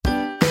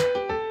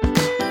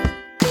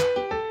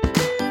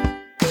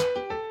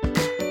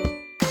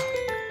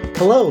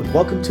Hello, and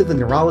welcome to the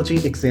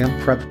Neurology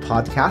Exam Prep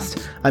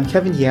Podcast. I'm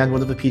Kevin Yan,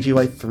 one of the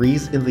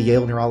PGY3s in the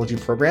Yale Neurology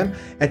program,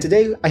 and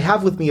today I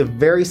have with me a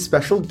very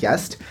special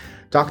guest,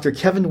 Dr.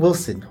 Kevin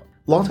Wilson.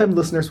 Longtime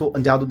listeners will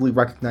undoubtedly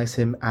recognize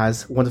him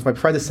as one of my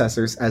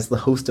predecessors as the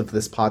host of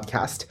this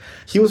podcast.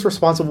 He was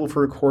responsible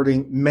for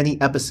recording many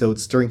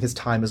episodes during his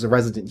time as a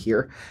resident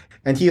here,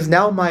 and he is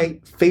now my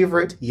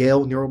favorite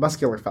Yale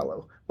Neuromuscular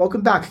Fellow. Welcome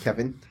back,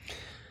 Kevin.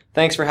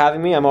 Thanks for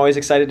having me. I'm always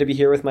excited to be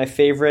here with my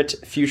favorite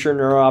future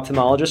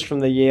neuro-ophthalmologist from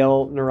the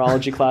Yale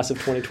Neurology class of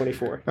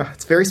 2024.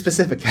 It's very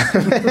specific.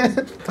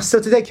 So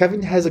today,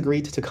 Kevin has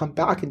agreed to come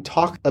back and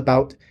talk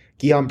about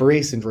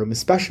Guillain-Barré syndrome,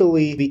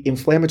 especially the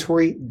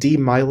inflammatory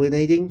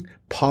demyelinating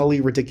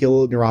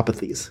polyradicular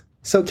neuropathies.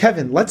 So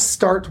Kevin, let's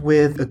start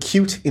with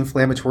acute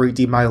inflammatory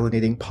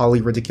demyelinating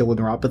polyradicular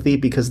neuropathy,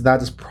 because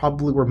that is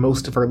probably where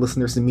most of our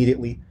listeners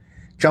immediately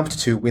jumped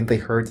to when they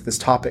heard this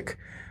topic.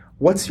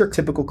 What's your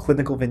typical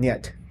clinical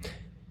vignette?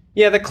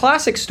 Yeah, the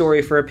classic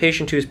story for a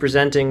patient who's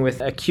presenting with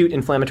acute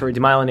inflammatory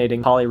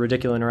demyelinating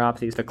polyradicular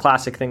neuropathies, the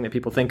classic thing that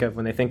people think of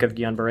when they think of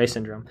Guillain-Barré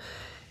syndrome,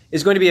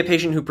 is going to be a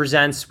patient who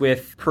presents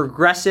with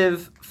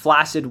progressive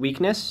flaccid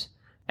weakness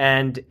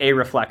and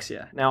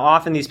areflexia. Now,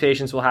 often these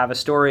patients will have a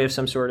story of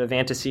some sort of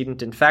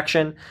antecedent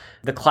infection,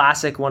 the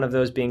classic one of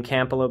those being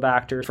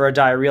Campylobacter for a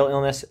diarrheal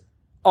illness.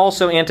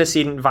 Also,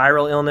 antecedent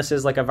viral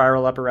illnesses like a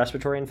viral upper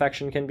respiratory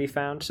infection can be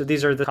found. So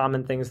these are the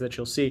common things that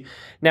you'll see.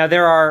 Now,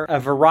 there are a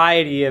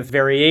variety of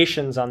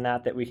variations on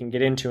that we can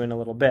get into in a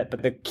little bit.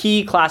 But the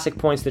key classic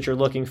points that you're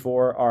looking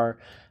for are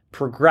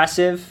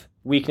progressive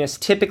weakness,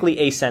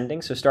 typically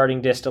ascending, so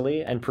starting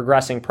distally and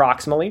progressing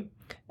proximally,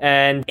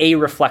 and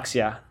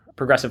areflexia,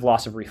 progressive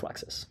loss of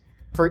reflexes.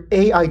 For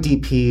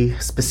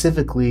AIDP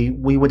specifically,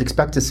 we would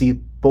expect to see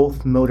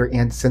both motor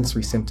and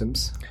sensory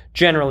symptoms.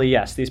 Generally,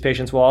 yes. These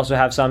patients will also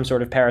have some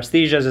sort of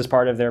paresthesias as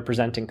part of their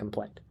presenting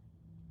complaint.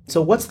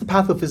 So what's the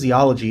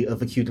pathophysiology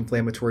of acute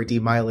inflammatory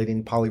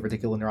demyelinating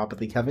polyradicular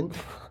neuropathy, Kevin?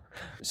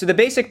 So the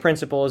basic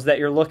principle is that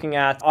you're looking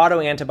at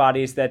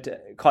autoantibodies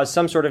that cause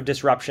some sort of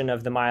disruption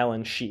of the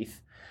myelin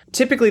sheath.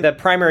 Typically, the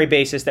primary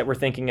basis that we're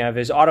thinking of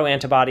is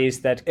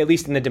autoantibodies that, at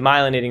least in the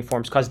demyelinating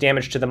forms, cause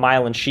damage to the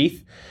myelin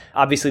sheath.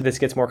 Obviously, this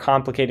gets more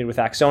complicated with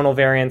axonal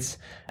variants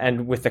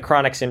and with the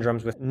chronic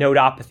syndromes with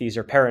nodopathies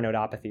or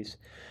paranodopathies.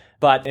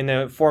 But in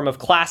the form of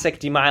classic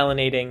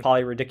demyelinating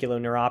polyradicular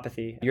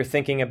neuropathy, you're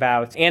thinking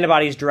about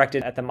antibodies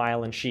directed at the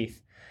myelin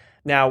sheath.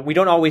 Now, we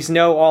don't always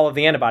know all of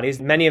the antibodies.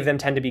 Many of them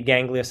tend to be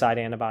ganglioside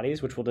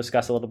antibodies, which we'll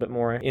discuss a little bit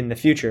more in the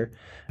future.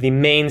 The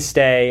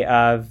mainstay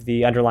of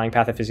the underlying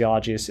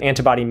pathophysiology is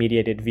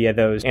antibody-mediated via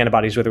those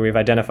antibodies, whether we've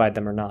identified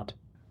them or not.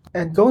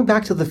 And going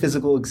back to the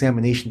physical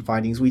examination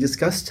findings, we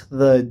discussed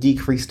the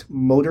decreased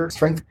motor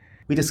strength,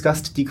 we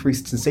discussed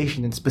decreased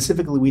sensation, and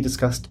specifically we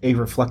discussed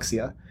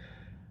areflexia.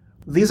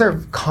 These are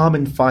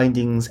common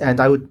findings, and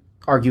I would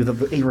argue that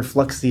the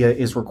areflexia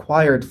is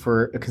required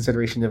for a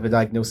consideration of a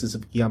diagnosis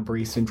of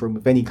Guillain-Barré syndrome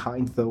of any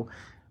kind, though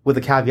with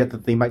a caveat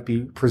that they might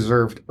be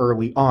preserved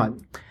early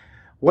on.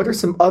 What are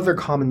some other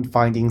common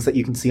findings that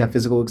you can see on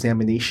physical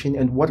examination,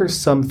 and what are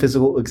some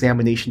physical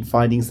examination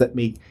findings that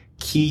may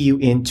key you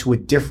into a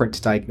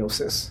different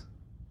diagnosis?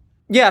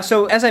 Yeah,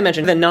 so as I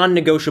mentioned, the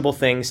non-negotiable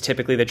things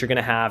typically that you're going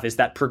to have is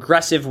that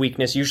progressive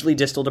weakness, usually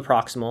distal to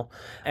proximal,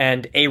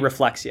 and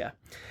areflexia.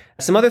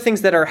 Some other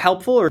things that are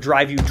helpful or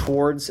drive you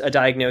towards a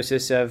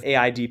diagnosis of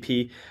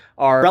AIDP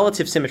are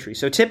relative symmetry.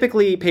 So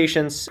typically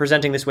patients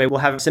presenting this way will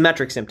have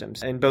symmetric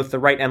symptoms in both the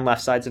right and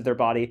left sides of their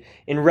body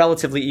in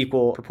relatively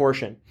equal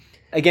proportion.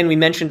 Again, we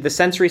mentioned the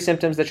sensory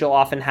symptoms that you'll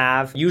often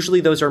have.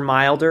 Usually those are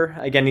milder.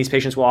 Again, these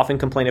patients will often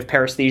complain of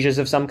paresthesias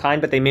of some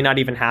kind, but they may not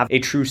even have a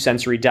true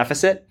sensory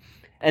deficit.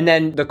 And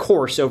then the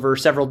course over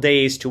several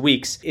days to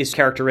weeks is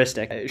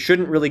characteristic. It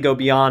shouldn't really go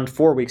beyond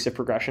 4 weeks of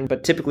progression,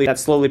 but typically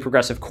that's slowly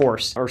progressive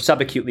course or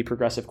subacutely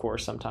progressive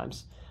course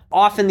sometimes.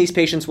 Often these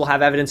patients will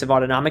have evidence of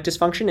autonomic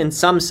dysfunction, in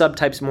some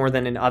subtypes more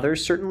than in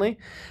others, certainly.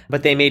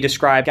 But they may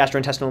describe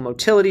gastrointestinal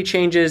motility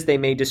changes. They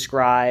may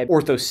describe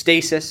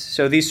orthostasis.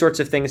 So these sorts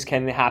of things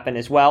can happen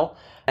as well.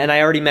 And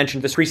I already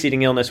mentioned this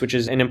preceding illness, which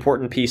is an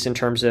important piece in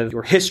terms of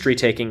your history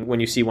taking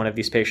when you see one of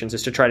these patients,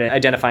 is to try to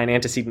identify an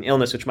antecedent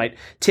illness, which might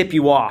tip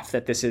you off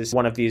that this is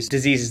one of these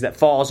diseases that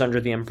falls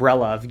under the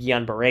umbrella of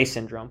Guillain-Barré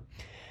syndrome.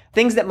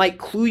 Things that might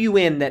clue you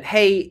in that,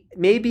 hey,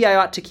 maybe I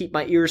ought to keep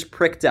my ears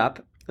pricked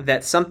up,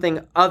 that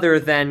something other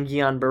than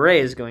Guillain-Barré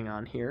is going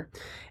on here.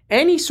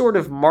 Any sort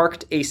of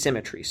marked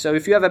asymmetry. So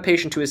if you have a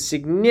patient who is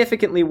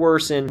significantly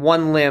worse in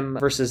one limb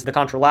versus the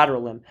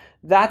contralateral limb,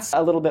 that's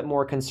a little bit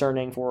more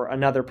concerning for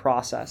another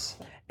process.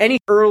 Any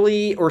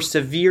early or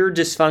severe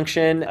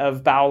dysfunction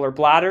of bowel or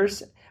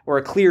bladders or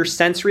a clear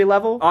sensory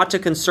level ought to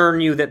concern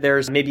you that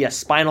there's maybe a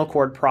spinal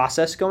cord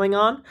process going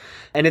on.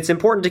 And it's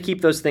important to keep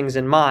those things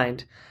in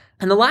mind.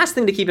 And the last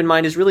thing to keep in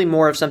mind is really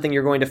more of something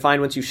you're going to find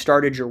once you've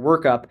started your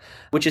workup,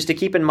 which is to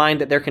keep in mind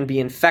that there can be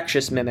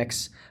infectious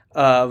mimics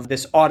of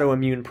this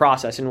autoimmune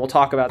process. And we'll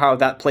talk about how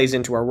that plays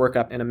into our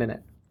workup in a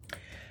minute.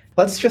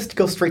 Let's just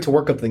go straight to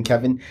workup then,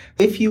 Kevin.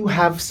 If you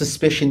have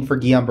suspicion for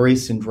Guillain-Barré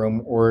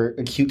syndrome or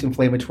acute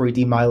inflammatory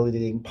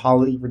demyelinating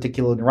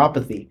polyradicular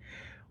neuropathy,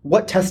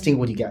 what testing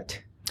would you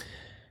get?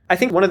 I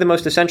think one of the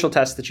most essential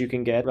tests that you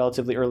can get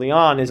relatively early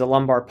on is a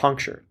lumbar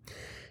puncture.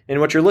 And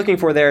what you're looking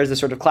for there is the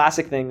sort of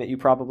classic thing that you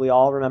probably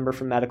all remember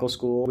from medical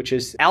school, which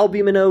is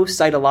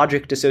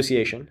albuminocytologic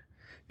dissociation,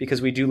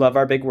 because we do love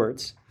our big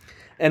words.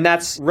 And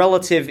that's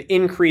relative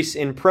increase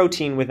in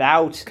protein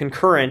without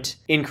concurrent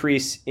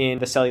increase in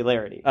the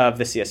cellularity of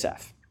the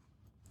CSF.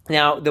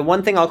 Now, the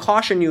one thing I'll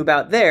caution you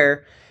about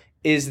there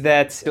is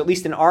that, at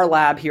least in our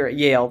lab here at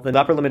Yale, the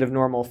upper limit of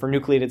normal for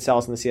nucleated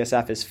cells in the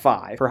CSF is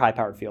 5 per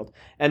high-powered field.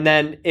 And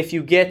then if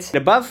you get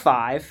above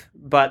 5,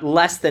 but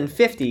less than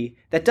 50,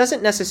 that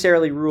doesn't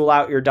necessarily rule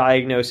out your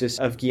diagnosis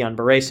of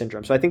Guillain-Barré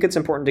syndrome. So I think it's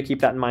important to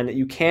keep that in mind, that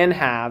you can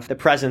have the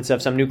presence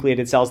of some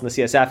nucleated cells in the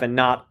CSF and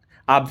not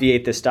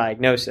obviate this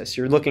diagnosis.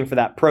 You're looking for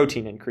that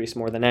protein increase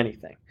more than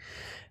anything.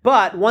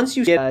 But once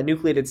you get a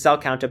nucleated cell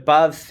count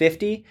above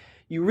 50,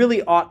 you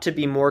really ought to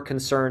be more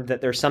concerned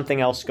that there's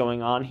something else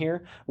going on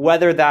here,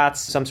 whether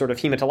that's some sort of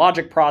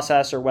hematologic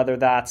process or whether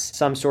that's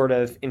some sort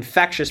of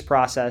infectious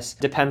process,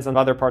 depends on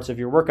other parts of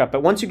your workup.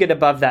 But once you get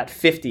above that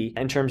 50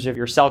 in terms of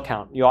your cell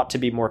count, you ought to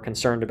be more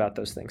concerned about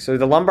those things. So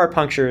the lumbar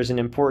puncture is an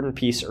important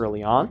piece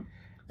early on.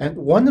 And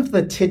one of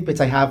the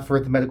tidbits I have for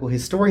the medical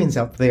historians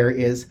out there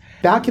is,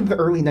 back in the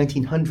early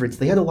 1900s,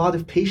 they had a lot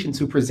of patients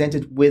who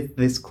presented with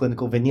this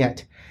clinical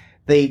vignette.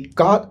 They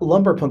got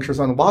lumbar punctures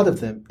on a lot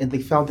of them, and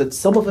they found that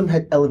some of them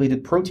had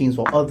elevated proteins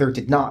while others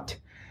did not.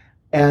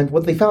 And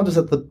what they found is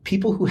that the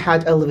people who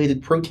had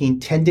elevated protein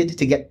tended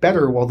to get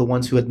better, while the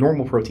ones who had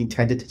normal protein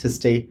tended to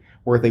stay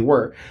where they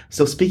were.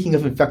 So speaking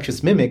of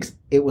infectious mimics,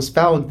 it was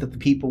found that the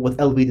people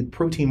with elevated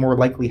protein more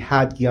likely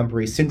had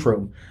Guillain-Barré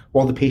syndrome,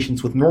 while the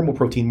patients with normal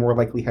protein more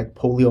likely had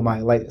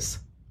poliomyelitis.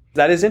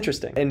 That is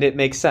interesting, and it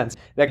makes sense.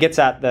 That gets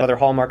at the other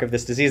hallmark of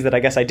this disease that I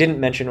guess I didn't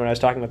mention when I was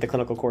talking about the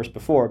clinical course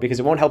before, because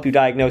it won't help you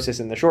diagnose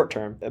this in the short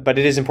term, but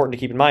it is important to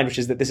keep in mind, which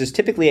is that this is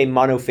typically a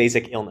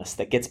monophasic illness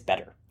that gets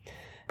better.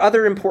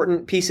 Other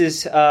important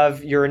pieces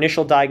of your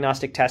initial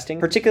diagnostic testing,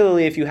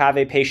 particularly if you have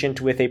a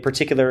patient with a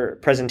particular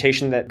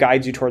presentation that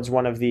guides you towards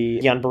one of the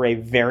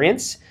Guillain-Barré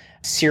variants,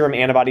 serum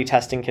antibody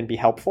testing can be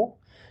helpful.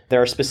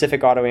 There are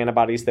specific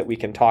autoantibodies that we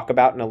can talk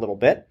about in a little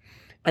bit.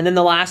 And then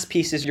the last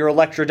piece is your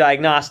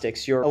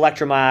electrodiagnostics, your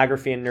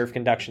electromyography and nerve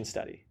conduction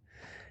study.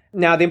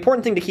 Now, the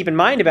important thing to keep in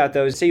mind about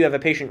those, say you have a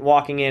patient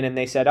walking in and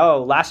they said,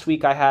 oh, last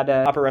week I had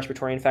an upper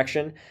respiratory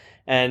infection,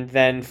 and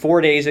then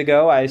 4 days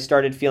ago I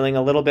started feeling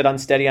a little bit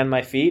unsteady on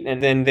my feet,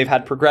 and then they've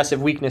had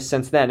progressive weakness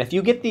since then. If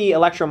you get the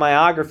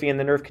electromyography and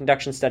the nerve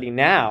conduction study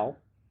now,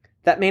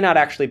 that may not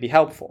actually be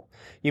helpful.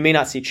 You may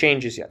not see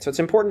changes yet. So it's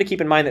important to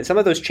keep in mind that some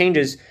of those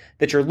changes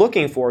that you're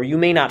looking for, you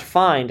may not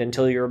find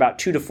until you're about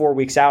 2 to 4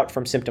 weeks out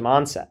from symptom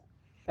onset.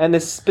 And the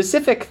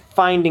specific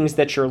findings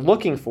that you're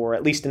looking for,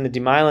 at least in the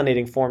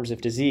demyelinating forms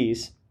of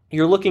disease,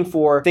 you're looking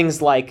for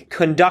things like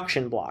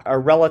conduction block, a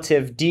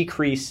relative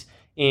decrease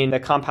in the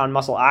compound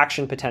muscle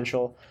action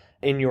potential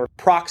in your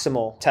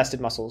proximal tested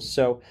muscles.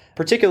 So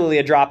particularly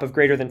a drop of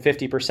greater than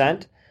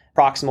 50%,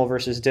 proximal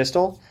versus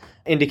distal,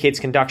 indicates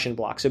conduction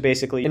block. So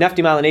basically, enough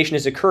demyelination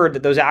has occurred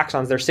that those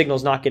axons, their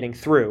signal's not getting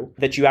through,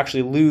 that you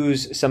actually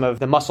lose some of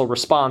the muscle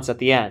response at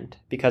the end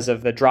because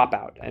of the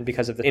dropout and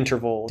because of the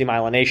interval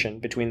demyelination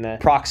between the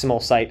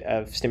proximal site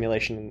of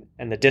stimulation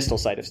and the distal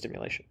site of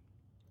stimulation.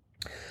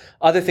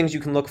 Other things you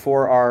can look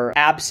for are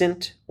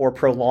absent or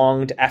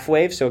prolonged F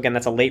waves. So again,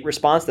 that's a late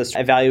response that's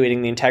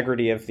evaluating the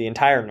integrity of the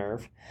entire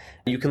nerve.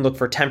 You can look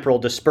for temporal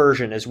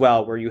dispersion as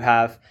well, where you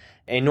have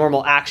a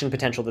normal action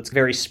potential that's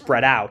very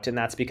spread out, and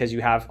that's because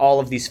you have all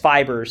of these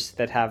fibers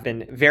that have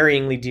been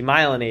varyingly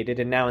demyelinated,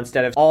 and now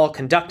instead of all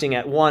conducting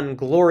at one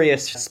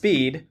glorious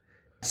speed,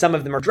 some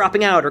of them are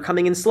dropping out or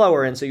coming in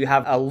slower, and so you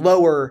have a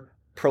lower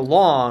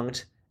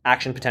prolonged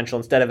action potential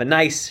instead of a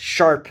nice,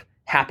 sharp,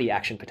 happy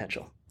action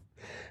potential.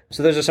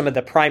 So those are some of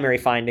the primary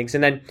findings.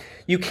 And then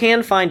you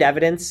can find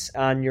evidence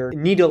on your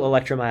needle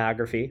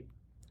electromyography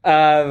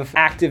of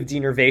active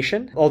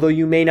denervation, although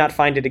you may not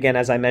find it again,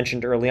 as I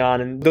mentioned early on.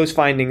 And those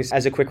findings,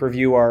 as a quick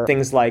review, are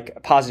things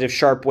like positive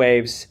sharp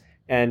waves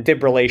and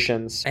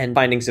fibrillations and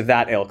findings of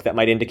that ilk that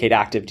might indicate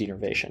active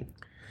denervation.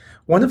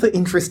 One of the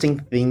interesting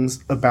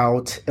things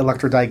about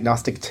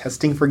electrodiagnostic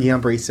testing for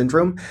Guillain-Barré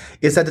syndrome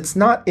is that it's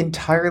not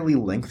entirely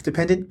length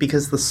dependent,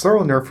 because the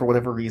sural nerve, for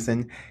whatever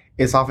reason,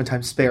 is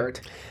oftentimes spared.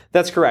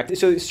 That's correct.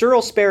 So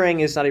sural sparing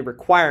is not a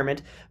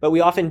requirement, but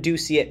we often do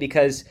see it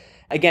because,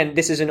 again,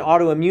 this is an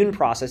autoimmune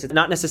process. It's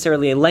not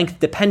necessarily a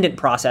length-dependent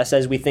process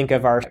as we think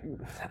of our,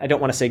 I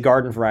don't want to say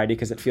garden variety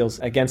because it feels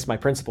against my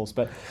principles,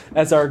 but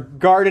as our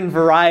garden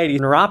variety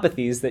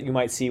neuropathies that you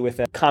might see with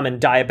a common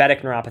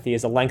diabetic neuropathy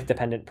is a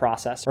length-dependent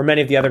process, or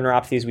many of the other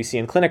neuropathies we see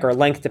in clinic are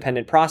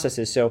length-dependent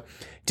processes. So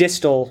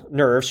distal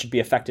nerves should be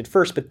affected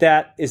first, but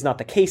that is not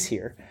the case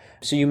here.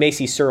 So you may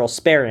see sural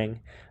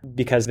sparing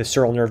because the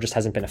sural nerve just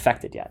hasn't been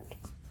affected yet.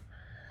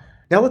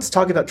 Now let's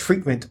talk about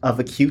treatment of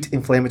acute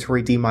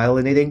inflammatory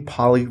demyelinating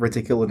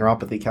polyradicular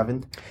neuropathy,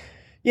 Kevin.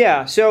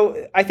 Yeah,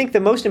 so I think the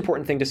most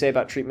important thing to say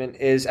about treatment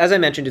is, as I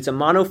mentioned, it's a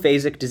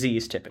monophasic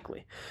disease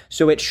typically.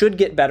 So it should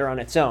get better on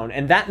its own.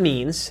 And that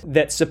means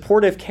that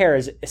supportive care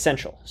is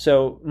essential.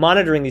 So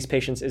monitoring these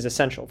patients is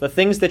essential. The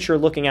things that you're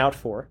looking out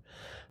for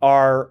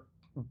are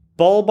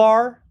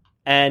bulbar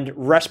and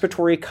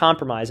respiratory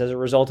compromise as a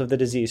result of the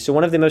disease. So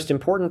one of the most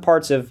important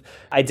parts of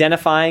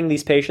identifying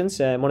these patients,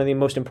 and one of the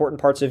most important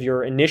parts of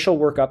your initial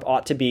workup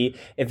ought to be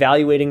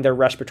evaluating their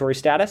respiratory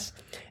status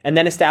and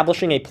then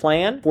establishing a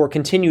plan for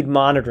continued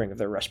monitoring of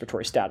their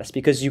respiratory status,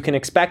 because you can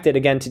expect it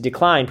again to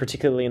decline,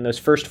 particularly in those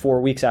first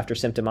 4 weeks after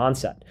symptom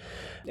onset.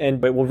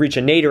 And it will reach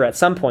a nadir at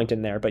some point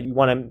in there, but you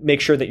want to make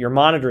sure that you're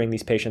monitoring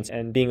these patients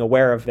and being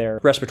aware of their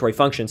respiratory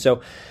function.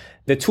 So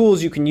the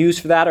tools you can use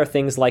for that are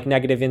things like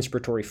negative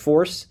inspiratory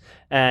force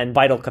and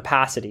vital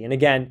capacity. And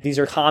again, these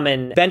are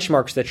common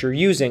benchmarks that you're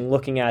using,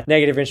 looking at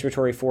negative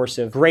inspiratory force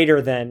of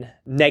greater than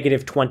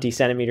negative 20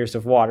 centimeters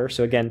of water.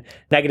 So again,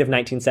 negative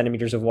 19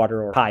 centimeters of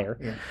water or higher.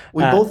 Yeah.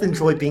 We both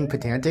enjoy being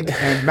pedantic,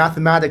 and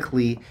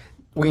mathematically,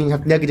 we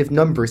have negative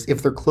numbers.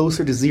 If they're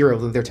closer to zero,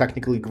 then they're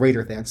technically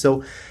greater than.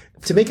 So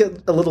to make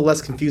it a little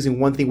less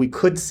confusing, one thing we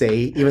could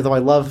say, even though I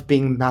love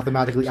being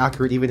mathematically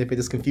accurate, even if it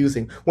is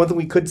confusing, one thing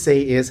we could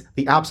say is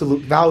the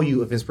absolute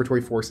value of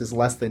inspiratory force is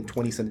less than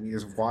 20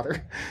 centimeters of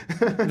water.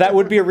 That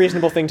would be a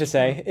reasonable thing to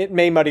say. It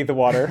may muddy the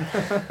water.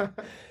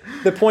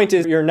 The point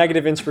is your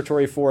negative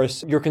inspiratory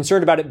force, you're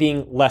concerned about it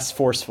being less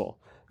forceful,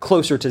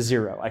 closer to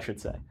zero, I should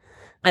say.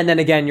 And then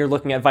again, you're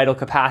looking at vital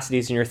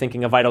capacities and you're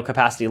thinking a vital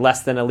capacity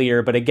less than a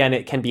liter. But again,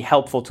 it can be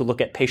helpful to look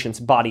at patients'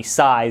 body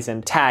size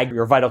and tag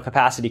your vital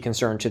capacity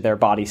concern to their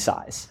body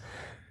size.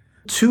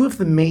 Two of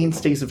the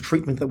mainstays of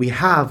treatment that we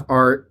have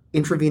are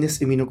intravenous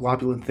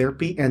immunoglobulin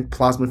therapy and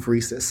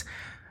plasmapheresis.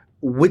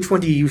 Which one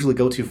do you usually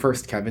go to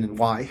first, Kevin, and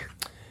why?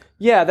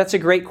 Yeah, that's a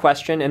great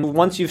question. And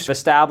once you've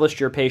established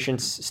your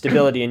patient's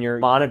stability and you're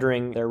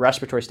monitoring their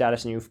respiratory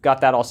status and you've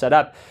got that all set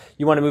up,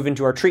 you want to move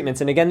into our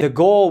treatments. And again, the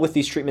goal with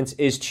these treatments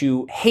is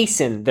to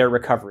hasten their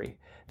recovery.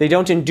 They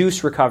don't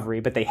induce recovery,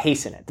 but they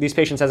hasten it. These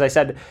patients, as I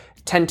said,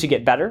 tend to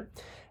get better.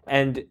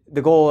 And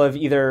the goal of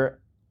either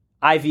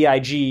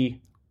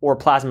IVIG or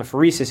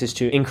plasmapheresis is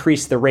to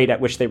increase the rate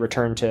at which they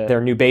return to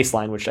their new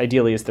baseline, which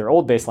ideally is their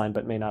old baseline,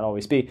 but may not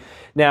always be.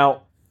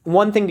 Now,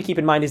 one thing to keep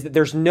in mind is that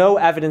there's no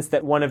evidence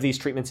that one of these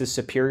treatments is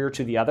superior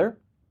to the other.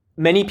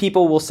 Many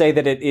people will say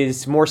that it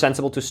is more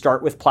sensible to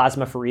start with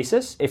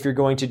plasmapheresis if you're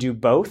going to do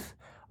both,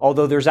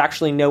 although there's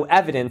actually no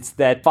evidence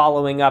that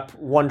following up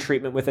one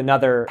treatment with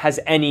another has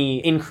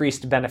any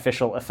increased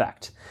beneficial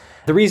effect.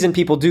 The reason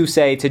people do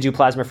say to do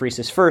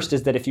plasmapheresis first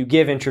is that if you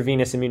give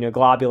intravenous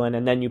immunoglobulin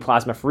and then you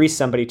plasmapherese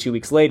somebody 2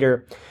 weeks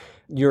later,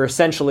 you're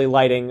essentially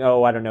lighting,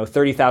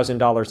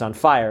 $30,000 on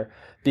fire,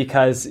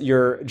 because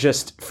you're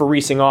just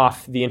pheresing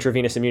off the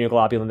intravenous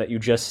immunoglobulin that you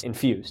just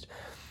infused.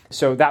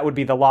 So that would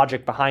be the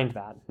logic behind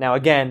that. Now,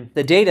 again,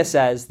 the data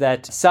says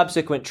that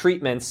subsequent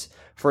treatments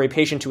for a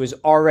patient who has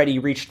already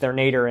reached their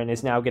nadir and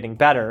is now getting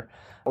better,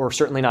 or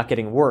certainly not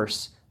getting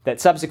worse, that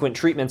subsequent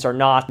treatments are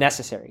not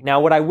necessary. Now,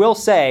 what I will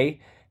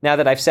say, now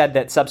that I've said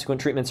that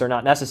subsequent treatments are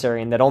not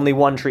necessary and that only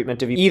one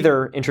treatment of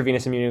either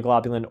intravenous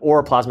immunoglobulin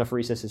or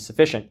plasmapheresis is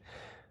sufficient,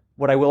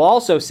 what I will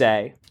also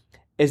say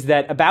is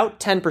that about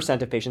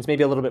 10% of patients,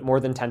 maybe a little bit more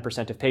than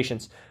 10% of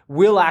patients,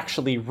 will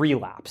actually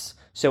relapse.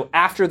 So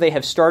after they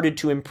have started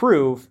to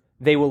improve,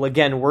 they will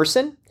again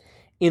worsen.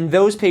 In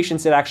those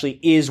patients, it actually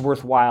is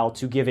worthwhile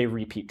to give a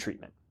repeat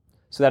treatment.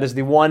 So that is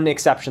the one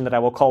exception that I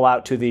will call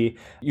out to the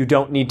you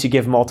don't need to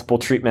give multiple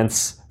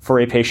treatments for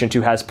a patient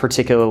who has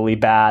particularly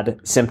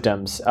bad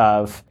symptoms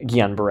of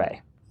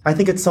Guillain-Barré. I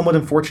think it's somewhat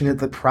unfortunate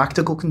that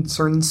practical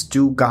concerns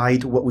do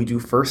guide what we do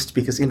first,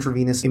 because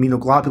intravenous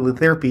immunoglobulin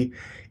therapy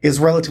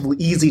is relatively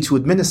easy to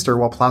administer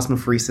while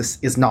plasmapheresis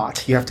is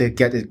not. You have to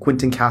get a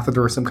Quinton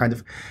catheter or some kind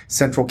of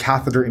central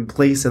catheter in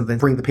place and then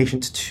bring the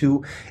patient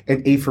to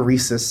an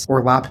apheresis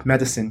or lab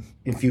medicine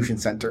infusion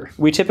center.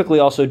 We typically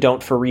also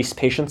don't pherese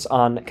patients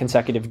on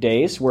consecutive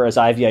days, whereas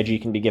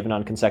IVIG can be given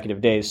on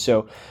consecutive days.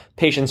 So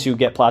patients who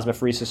get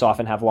plasmapheresis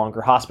often have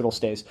longer hospital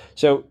stays.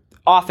 So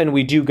often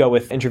we do go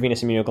with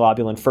intravenous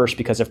immunoglobulin first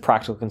because of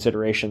practical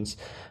considerations.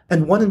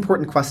 And one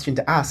important question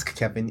to ask,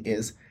 Kevin,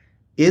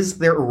 is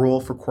there a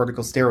role for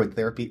corticosteroid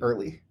therapy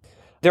early?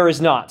 There is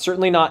not.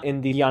 Certainly not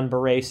in the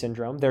Guillain-Barré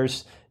syndrome.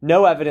 There's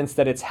no evidence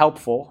that it's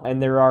helpful,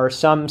 and there are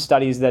some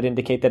studies that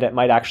indicate that it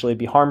might actually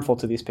be harmful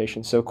to these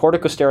patients. So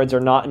corticosteroids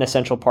are not an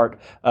essential part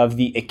of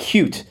the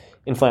acute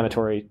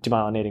inflammatory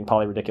demyelinating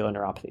polyradicular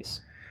neuropathies.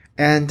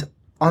 And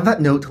on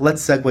that note,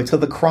 let's segue to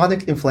the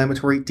chronic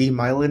inflammatory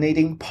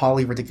demyelinating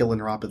polyradicular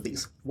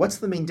neuropathies. What's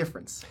the main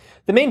difference?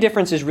 The main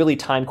difference is really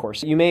time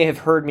course. You may have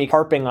heard me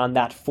harping on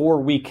that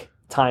 4-week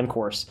time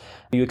course.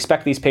 You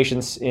expect these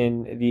patients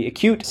in the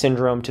acute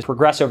syndrome to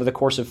progress over the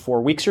course of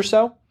 4 weeks or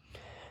so.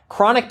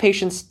 Chronic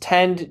patients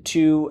tend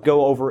to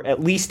go over at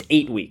least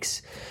 8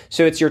 weeks.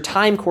 So it's your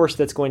time course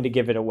that's going to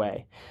give it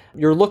away.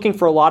 You're looking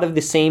for a lot of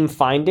the same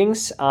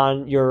findings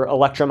on your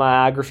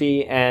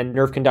electromyography and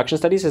nerve conduction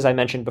studies, as I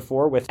mentioned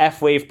before, with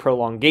F-wave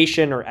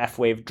prolongation or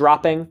F-wave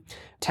dropping,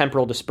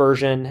 temporal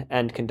dispersion,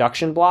 and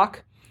conduction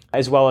block.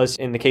 as well as,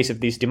 in the case of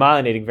these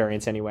demyelinating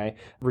variants anyway,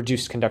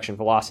 reduced conduction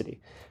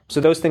velocity. So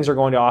those things are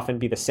going to often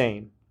be the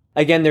same.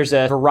 Again, there's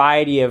a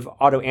variety of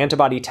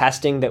autoantibody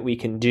testing that we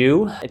can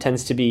do. It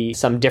tends to be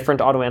some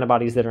different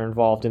autoantibodies that are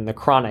involved in the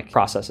chronic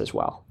process as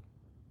well.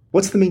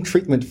 What's the main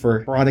treatment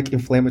for chronic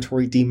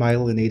inflammatory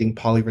demyelinating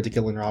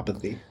polyradicular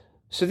neuropathy?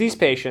 So these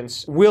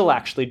patients will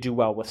actually do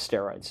well with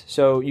steroids.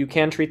 So you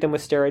can treat them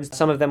with steroids.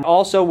 Some of them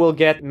also will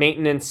get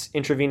maintenance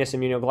intravenous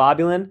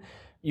immunoglobulin.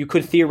 You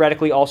could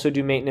theoretically also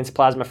do maintenance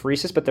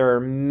plasmapheresis, but there are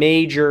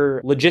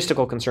major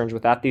logistical concerns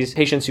with that. These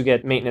patients who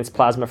get maintenance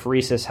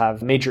plasmapheresis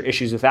have major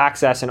issues with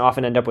access and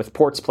often end up with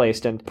ports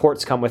placed, and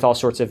ports come with all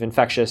sorts of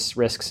infectious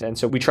risks. And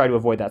so we try to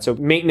avoid that. So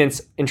maintenance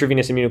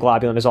intravenous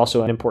immunoglobulin is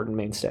also an important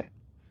mainstay.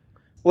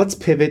 Let's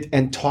pivot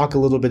and talk a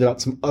little bit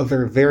about some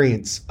other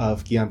variants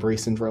of Guillain-Barré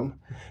syndrome.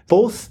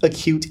 Both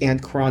acute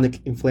and chronic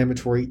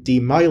inflammatory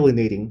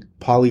demyelinating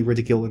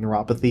polyradicular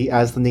neuropathy,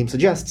 as the name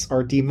suggests,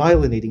 are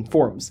demyelinating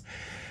forms.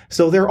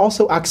 So there are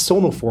also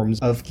axonal forms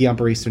of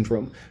Guillain-Barré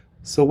syndrome.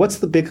 So what's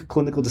the big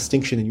clinical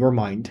distinction in your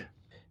mind?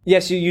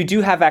 Yes, you do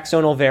have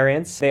axonal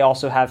variants. They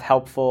also have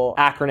helpful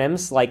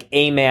acronyms like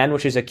AMAN,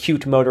 which is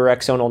acute motor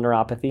axonal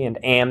neuropathy, and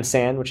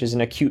AMSAN, which is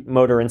an acute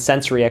motor and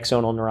sensory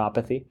axonal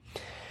neuropathy.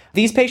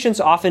 These patients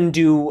often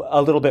do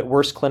a little bit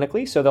worse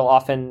clinically, so they'll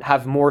often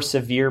have more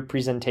severe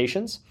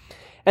presentations.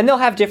 And they'll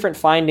have different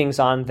findings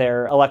on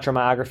their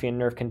electromyography and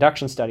nerve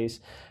conduction studies.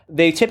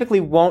 They typically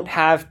won't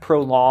have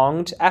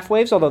prolonged F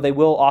waves, although they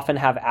will often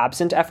have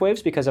absent F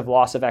waves because of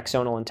loss of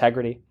axonal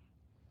integrity.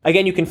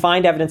 Again, you can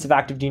find evidence of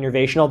active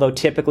denervation, although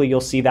typically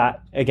you'll see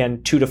that,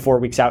 again, 2 to 4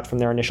 weeks out from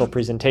their initial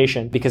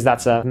presentation, because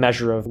that's a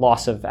measure of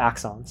loss of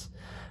axons.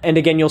 And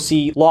again, you'll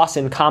see loss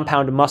in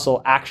compound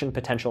muscle action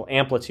potential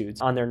amplitudes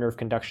on their nerve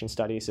conduction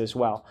studies as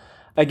well.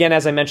 Again,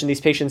 as I mentioned,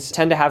 these patients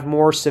tend to have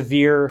more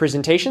severe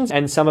presentations,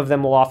 and some of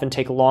them will often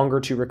take longer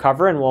to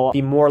recover and will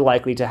be more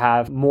likely to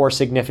have more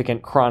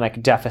significant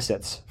chronic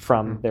deficits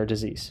from their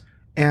disease.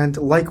 And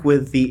like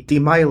with the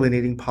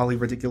demyelinating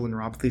polyradicular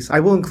neuropathies, I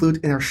will include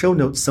in our show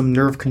notes some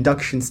nerve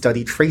conduction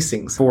study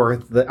tracings for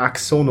the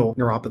axonal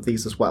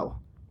neuropathies as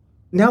well.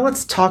 Now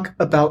let's talk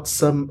about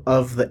some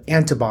of the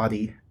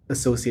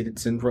antibody-associated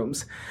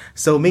syndromes.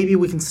 So maybe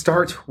we can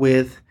start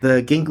with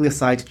the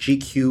ganglioside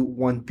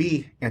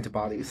GQ1B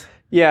antibodies.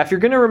 Yeah, if you're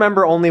going to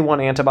remember only one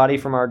antibody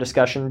from our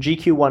discussion,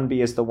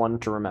 GQ1B is the one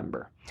to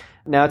remember.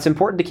 Now, it's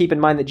important to keep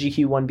in mind that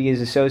GQ1B is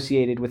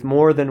associated with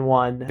more than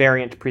one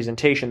variant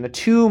presentation. The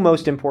two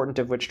most important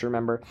of which to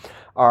remember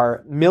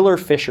are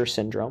Miller-Fisher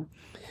syndrome,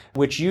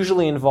 which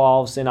usually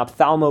involves an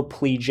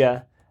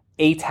ophthalmoplegia,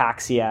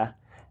 ataxia,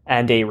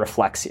 and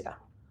areflexia.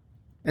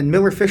 And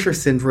Miller-Fisher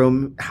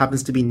syndrome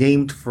happens to be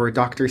named for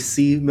Dr.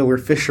 C.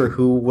 Miller-Fisher,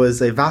 who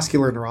was a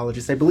vascular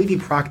neurologist. I believe he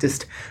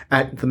practiced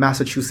at the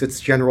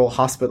Massachusetts General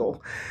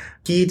Hospital.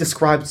 He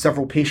described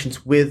several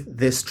patients with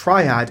this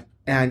triad,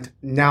 and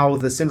now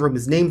the syndrome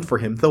is named for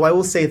him. Though I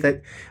will say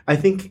that I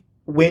think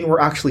when we're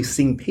actually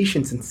seeing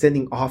patients and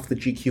sending off the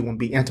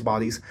GQ1B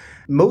antibodies,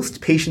 most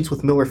patients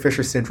with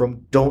Miller-Fisher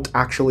syndrome don't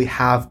actually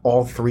have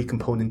all three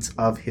components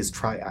of his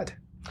triad.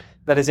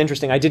 That is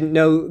interesting. I didn't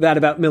know that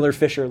about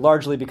Miller-Fisher,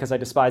 largely because I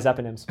despise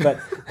eponyms,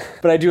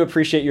 but I do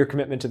appreciate your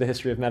commitment to the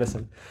history of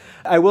medicine.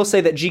 I will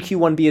say that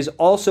GQ1B is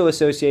also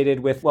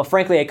associated with, well,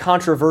 frankly, a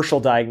controversial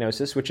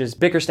diagnosis, which is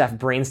Bickerstaff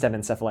brainstem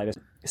encephalitis.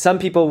 Some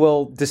people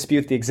will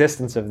dispute the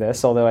existence of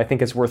this, although I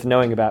think it's worth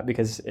knowing about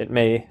because it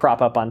may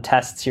crop up on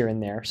tests here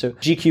and there. So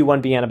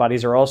GQ1B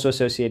antibodies are also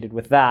associated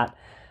with that.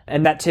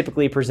 And that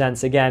typically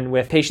presents, again,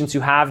 with patients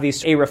who have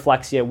these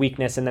areflexia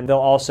weakness, and then they'll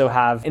also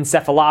have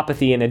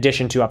encephalopathy in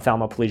addition to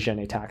ophthalmoplegia and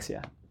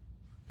ataxia.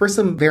 For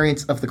some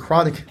variants of the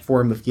chronic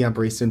form of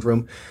Guillain-Barré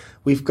syndrome,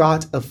 we've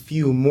got a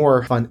few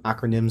more fun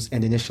acronyms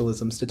and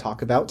initialisms to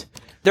talk about.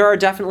 There are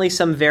definitely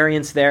some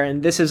variants there,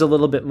 and this is a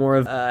little bit more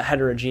of a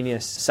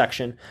heterogeneous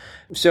section.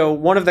 So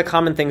one of the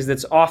common things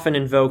that's often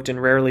invoked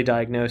and rarely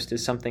diagnosed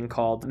is something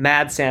called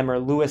MADSAM or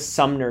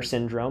Lewis-Sumner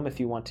syndrome, if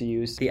you want to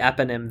use the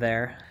eponym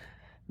there.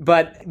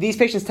 But these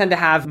patients tend to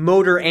have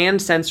motor and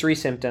sensory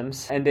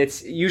symptoms, and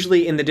it's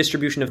usually in the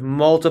distribution of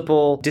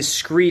multiple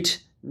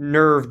discrete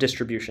nerve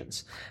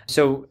distributions.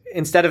 So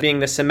instead of being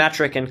the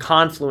symmetric and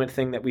confluent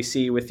thing that we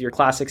see with your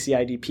classic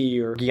CIDP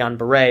or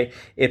Guillain-Barré,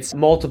 it's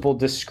multiple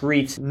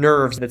discrete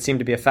nerves that seem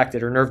to be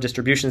affected, or nerve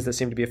distributions that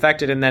seem to be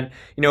affected, and then,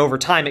 over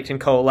time it can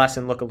coalesce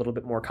and look a little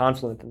bit more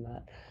confluent than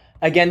that.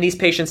 Again, these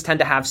patients tend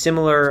to have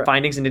similar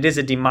findings, and it is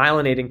a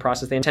demyelinating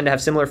process. They tend to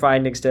have similar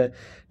findings to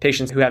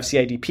patients who have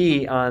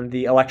CIDP on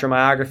the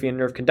electromyography and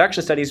nerve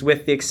conduction studies,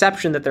 with the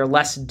exception that they're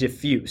less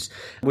diffuse,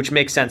 which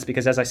makes sense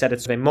because, as I said,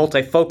 it's a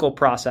multifocal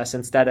process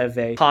instead of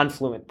a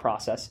confluent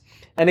process.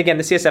 And again,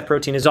 the CSF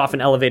protein is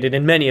often elevated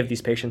in many of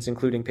these patients,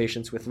 including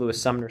patients with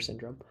Lewis-Sumner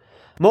syndrome.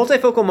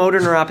 Multifocal motor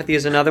neuropathy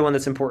is another one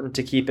that's important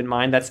to keep in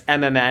mind. That's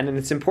MMN, and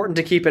it's important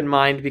to keep in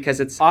mind because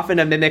it's often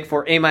a mimic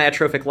for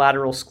amyotrophic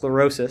lateral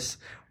sclerosis,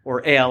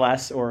 or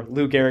ALS, or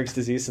Lou Gehrig's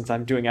disease, since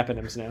I'm doing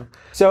eponyms now.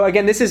 So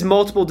again, this is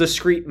multiple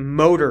discrete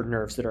motor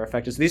nerves that are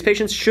affected. So these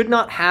patients should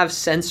not have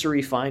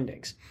sensory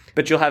findings.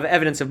 but you'll have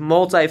evidence of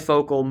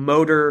multifocal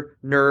motor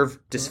nerve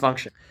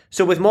dysfunction.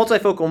 So with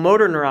multifocal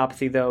motor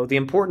neuropathy, though, the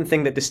important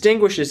thing that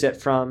distinguishes it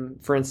from,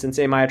 for instance,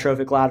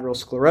 amyotrophic lateral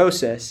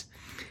sclerosis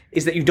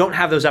is that you don't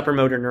have those upper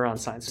motor neuron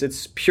signs.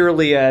 It's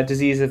purely a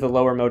disease of the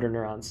lower motor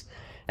neurons.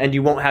 And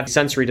you won't have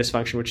sensory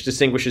dysfunction, which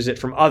distinguishes it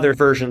from other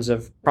versions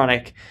of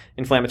chronic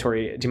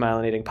inflammatory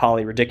demyelinating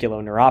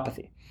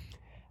polyradiculoneuropathy.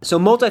 So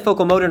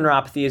multifocal motor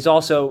neuropathy is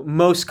also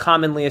most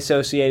commonly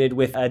associated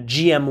with a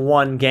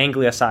GM1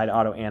 ganglioside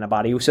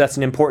autoantibody. So that's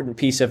an important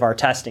piece of our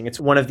testing. It's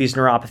one of these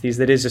neuropathies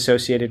that is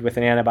associated with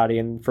an antibody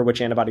and for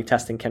which antibody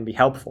testing can be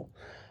helpful.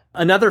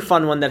 Another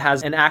fun one that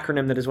has an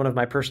acronym that is one of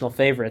my personal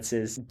favorites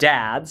is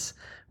DADS,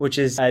 which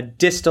is a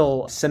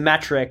distal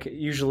symmetric,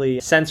 usually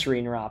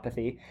sensory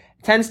neuropathy.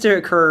 It tends to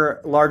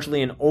occur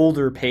largely in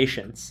older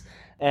patients.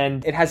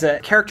 And it has a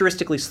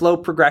characteristically slow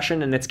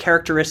progression, and it's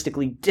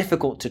characteristically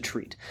difficult to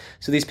treat.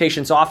 So these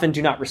patients often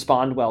do not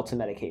respond well to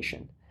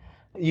medication.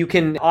 You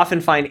can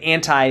often find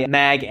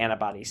anti-MAG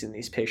antibodies in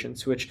these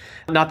patients, which,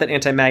 not that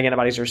anti-MAG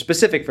antibodies are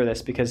specific for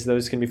this, because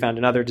those can be found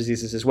in other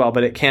diseases as well,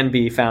 but it can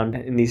be found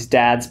in these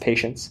DADS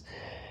patients.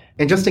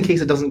 And just in case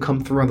it doesn't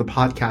come through on the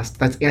podcast,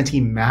 that's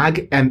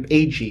anti-MAG,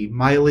 MAG,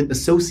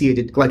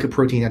 myelin-associated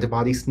glycoprotein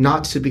antibodies,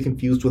 not to be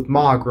confused with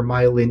MOG or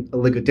myelin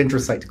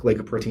oligodendrocyte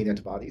glycoprotein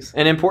antibodies.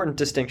 An important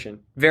distinction.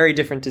 Very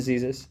different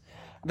diseases.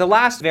 The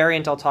last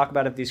variant I'll talk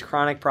about of these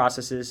chronic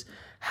processes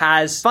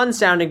has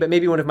fun-sounding, but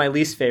maybe one of my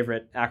least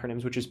favorite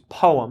acronyms, which is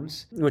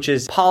POEMS, which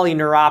is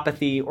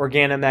polyneuropathy,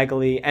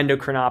 organomegaly,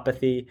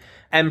 endocrinopathy,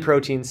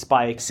 M-protein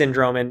spike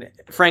syndrome, and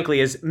frankly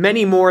is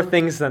many more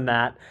things than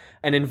that,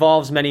 and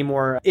involves many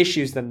more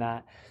issues than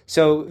that.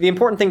 So the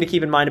important thing to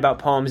keep in mind about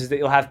POEMS is that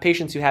you'll have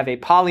patients who have a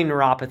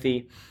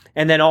polyneuropathy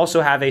and then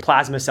also have a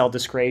plasma cell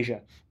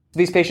dyscrasia.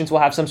 These patients will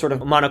have some sort of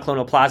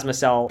monoclonal plasma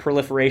cell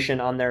proliferation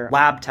on their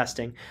lab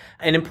testing.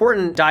 An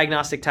important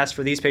diagnostic test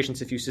for these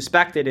patients, if you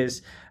suspect it,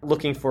 is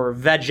looking for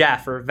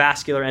VEGF, or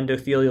vascular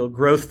endothelial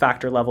growth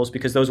factor levels,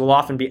 because those will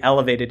often be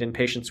elevated in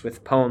patients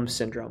with POEMS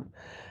syndrome.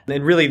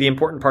 And really, the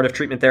important part of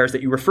treatment there is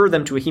that you refer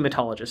them to a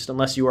hematologist,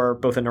 unless you are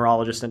both a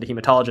neurologist and a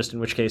hematologist, in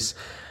which case,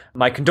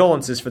 my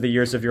condolences for the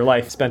years of your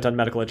life spent on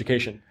medical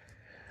education.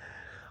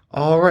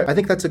 All right, I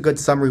think that's a good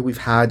summary we've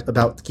had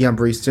about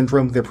Guillain-Barré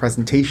syndrome, their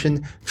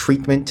presentation,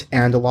 treatment,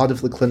 and a lot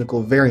of the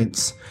clinical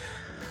variants.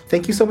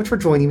 Thank you so much for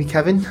joining me,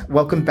 Kevin.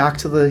 Welcome back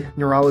to the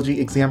Neurology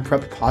Exam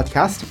Prep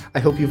Podcast. I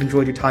hope you've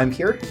enjoyed your time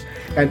here,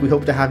 and we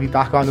hope to have you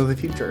back on in the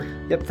future.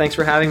 Yep, thanks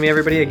for having me,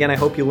 everybody. Again, I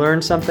hope you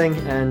learned something,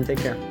 and take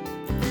care.